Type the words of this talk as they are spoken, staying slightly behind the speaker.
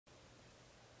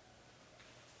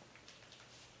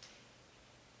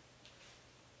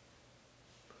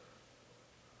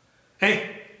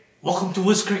Hey, welcome to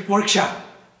Woods Creek Workshop.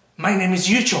 My name is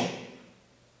Yucho.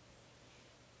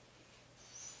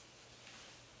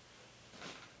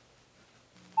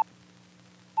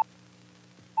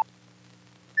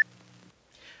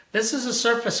 This is a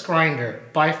surface grinder,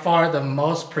 by far the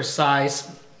most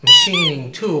precise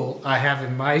machining tool I have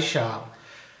in my shop.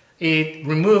 It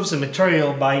removes the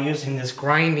material by using this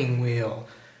grinding wheel.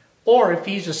 Or if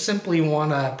you just simply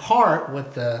want a part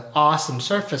with the awesome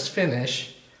surface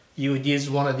finish, you would use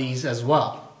one of these as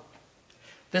well.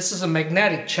 This is a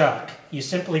magnetic chuck. You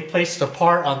simply place the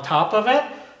part on top of it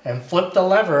and flip the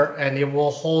lever and it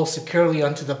will hold securely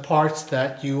onto the parts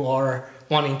that you are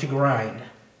wanting to grind.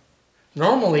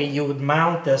 Normally you would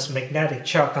mount this magnetic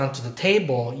chuck onto the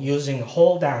table using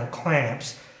hold-down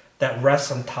clamps that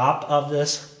rest on top of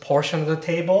this portion of the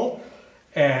table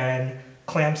and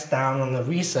clamps down on the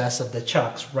recess of the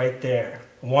chucks right there,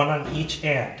 one on each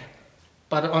end.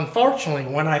 But unfortunately,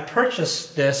 when I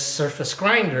purchased this surface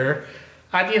grinder,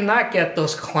 I did not get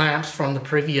those clamps from the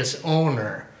previous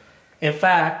owner. In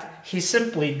fact, he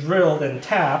simply drilled and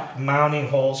tapped mounting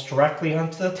holes directly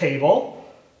onto the table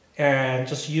and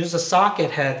just used the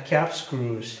socket head cap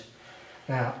screws.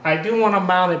 Now, I do want to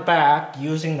mount it back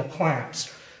using the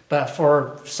clamps, but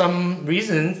for some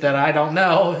reasons that I don't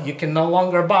know, you can no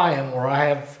longer buy them, or I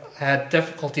have had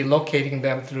difficulty locating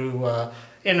them through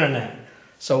internet.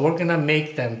 So we're going to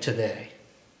make them today.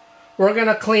 We're going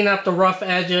to clean up the rough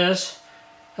edges,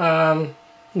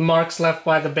 marks left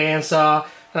by the bandsaw.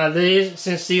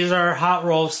 Since these are hot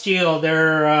rolled steel,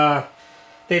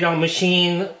 they don't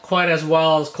machine quite as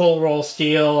well as cold rolled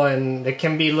steel, and they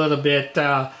can be a little bit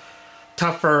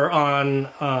tougher on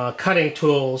cutting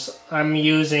tools. I'm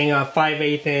using a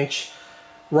 5/8 inch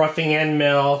roughing end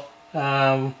mill,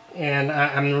 and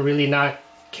I'm really not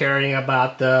caring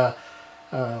about the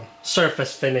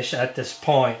surface finish at this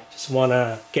point. Just want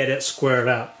to get it squared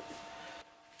up.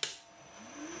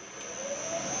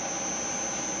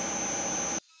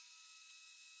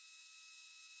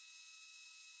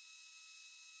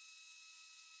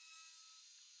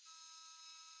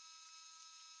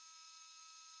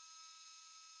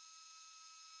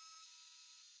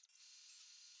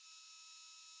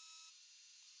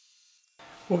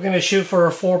 We're going to shoot for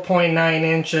a 4.9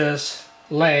 inches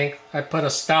length. I put a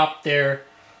stop there,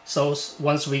 so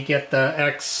once we get the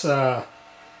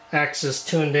axis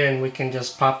tuned in, we can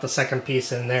just pop the second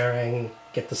piece in there and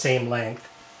get the same length.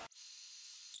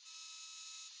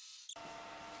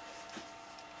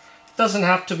 Doesn't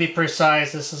have to be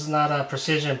precise. This is not a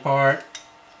precision part.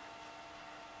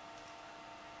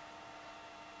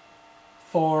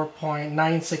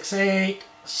 4.968,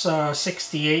 so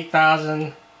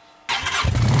 68,000.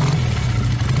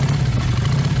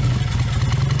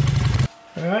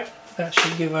 Alright, that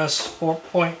should give us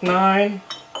 4.9.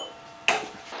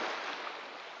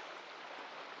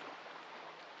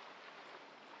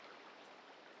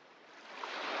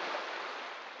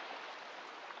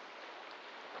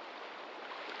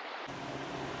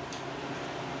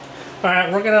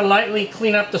 Alright, we're going to lightly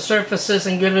clean up the surfaces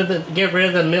and get rid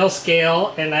of the mill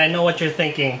scale. And I know what you're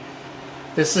thinking.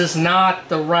 This is not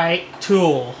the right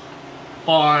tool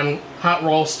on hot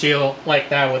roll steel like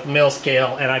that with mill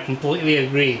scale, and I completely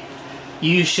agree.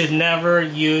 You should never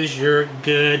use your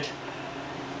good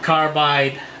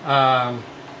carbide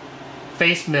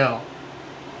face mill,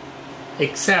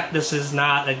 except this is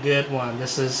not a good one.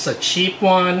 This is a cheap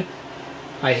one.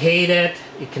 I hate it.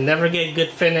 You can never get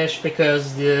good finish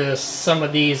because some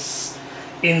of these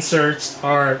inserts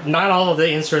are, not all of the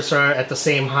inserts are at the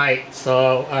same height,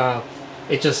 so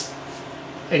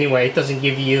anyway, it doesn't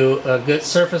give you a good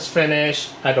surface finish.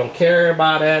 I don't care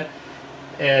about it.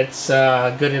 It's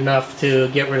good enough to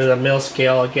get rid of the mill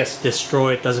scale. It gets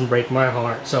destroyed. It doesn't break my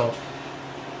heart. So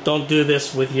don't do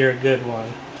this with your good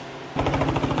one.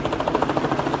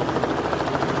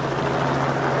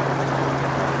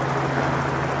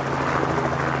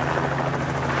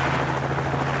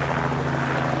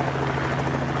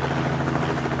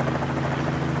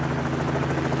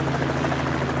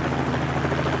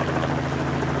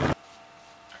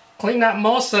 Cleaned up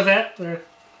most of it. There are a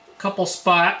couple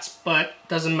spots, but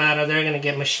doesn't matter. They're going to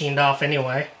get machined off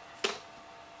anyway.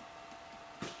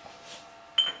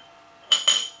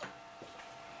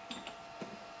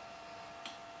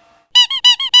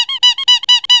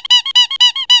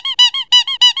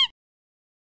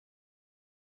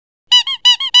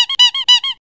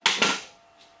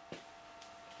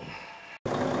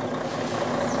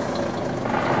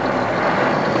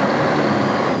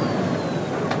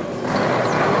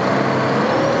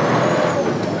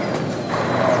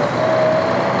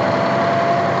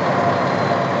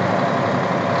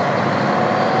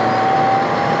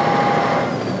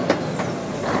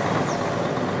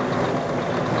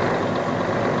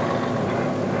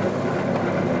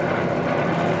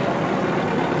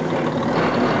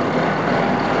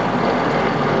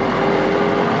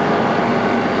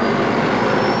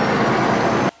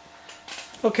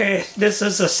 Okay, this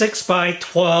is a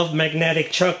 6x12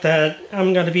 magnetic chuck that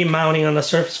I'm going to be mounting on the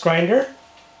surface grinder.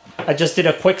 I just did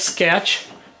a quick sketch.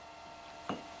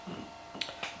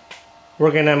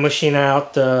 We're going to machine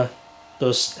out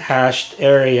those hashed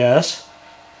areas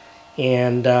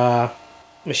and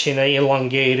machine an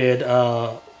elongated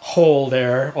hole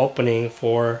there, opening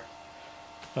for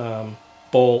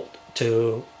bolt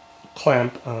to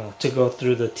clamp to go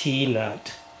through the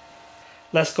T-nut.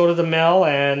 Let's go to the mill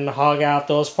and hog out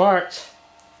those parts.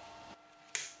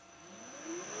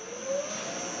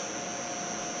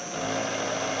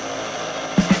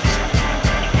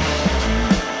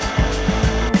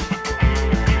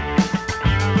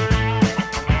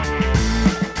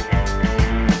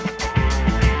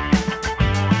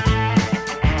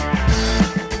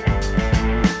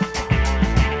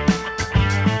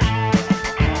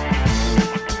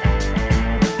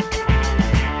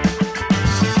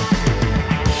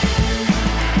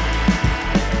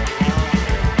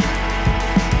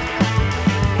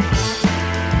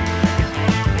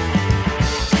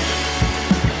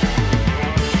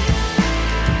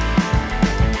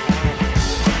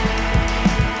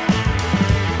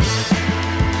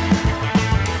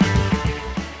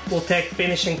 We'll take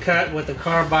finishing cut with the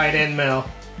Carbide End Mill.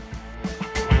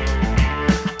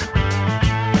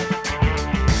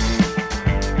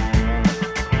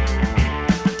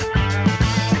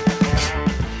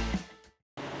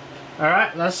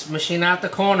 Alright, let's machine out the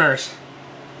corners.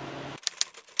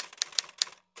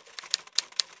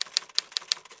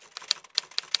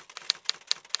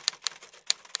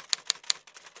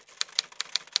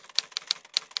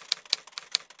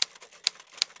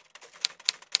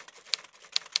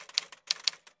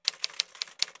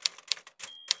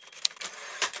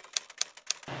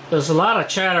 There's a lot of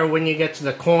chatter when you get to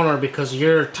the corner because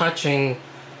you're touching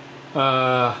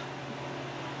quarter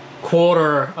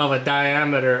of a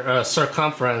diameter,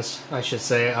 circumference, I should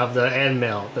say, of the end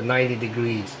mill, the 90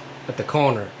 degrees at the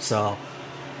corner. So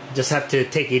just have to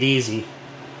take it easy.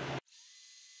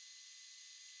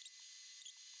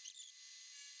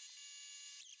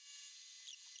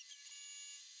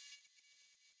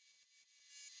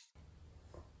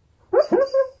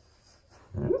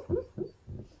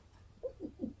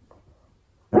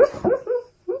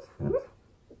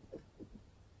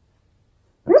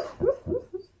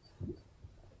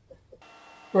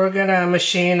 We're gonna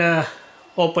machine a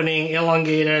opening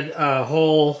elongated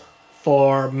hole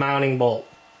for mounting bolt.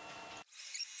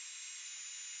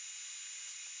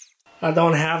 I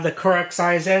don't have the correct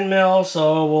size end mill,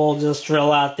 so we'll just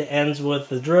drill out the ends with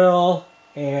the drill,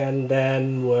 and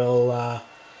then we'll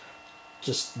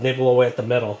just nibble away at the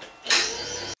middle.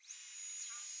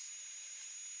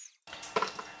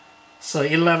 So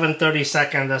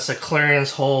 11/32, that's a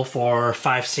clearance hole for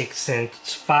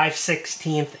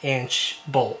 5/16 inch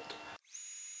bolt.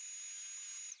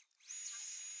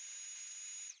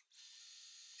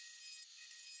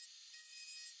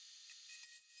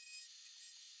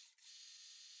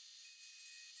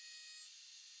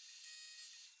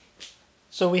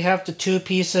 So we have the two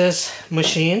pieces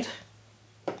machined.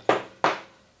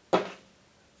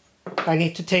 I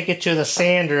need to take it to the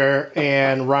sander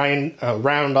and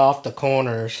round off the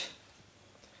corners.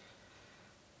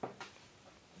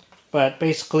 But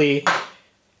basically,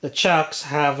 the chucks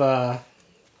have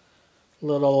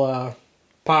little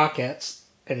pockets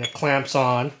and it clamps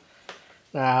on.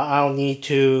 Now I'll need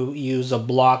to use a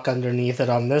block underneath it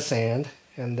on this end,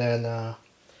 and then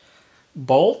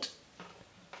bolt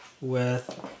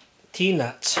with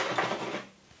T-nuts.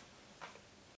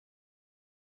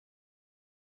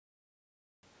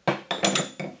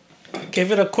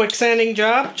 Give it a quick sanding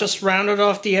job, just round it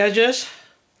off the edges.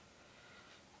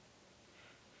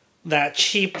 That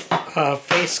cheap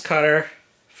face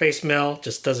mill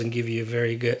just doesn't give you a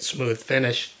very good smooth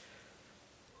finish.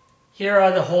 Here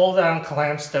are the hold down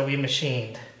clamps that we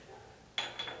machined.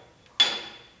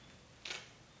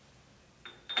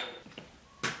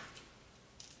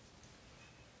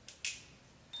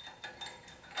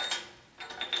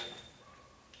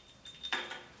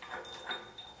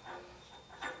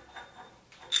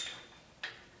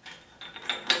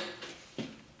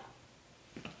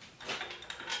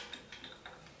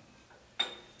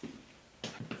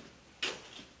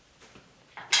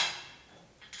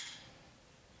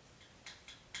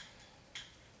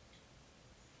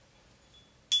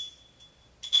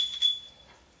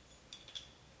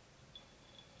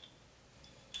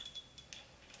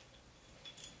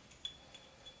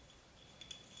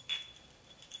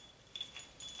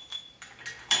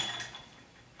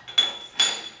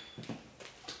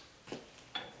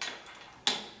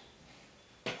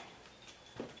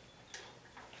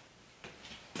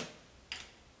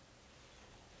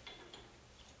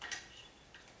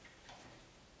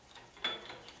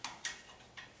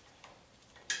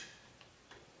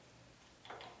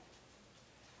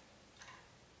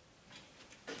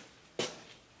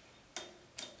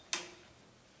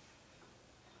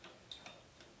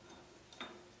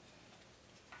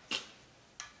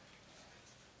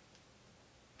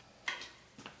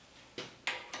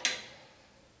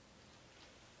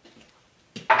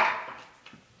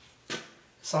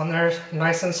 It's on there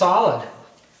nice and solid.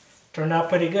 Turned out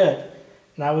pretty good.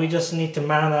 Now we just need to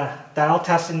mount a dial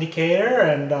test indicator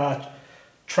and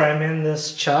trim in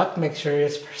this chuck, make sure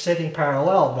it's sitting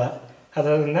parallel, but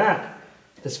other than that,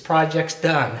 this project's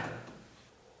done.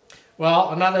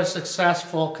 Well, another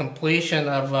successful completion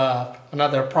of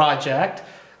another project.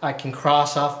 I can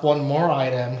cross off one more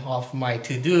item off my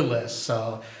to-do list.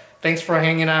 So thanks for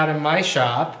hanging out in my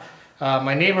shop.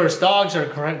 My neighbor's dogs are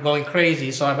going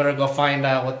crazy, so I better go find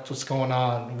out what's going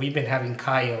on. We've been having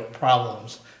coyote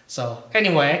problems. So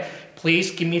anyway,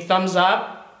 please give me a thumbs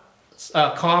up,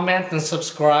 comment and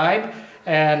subscribe,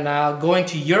 and go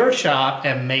into your shop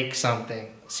and make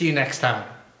something. See you next time.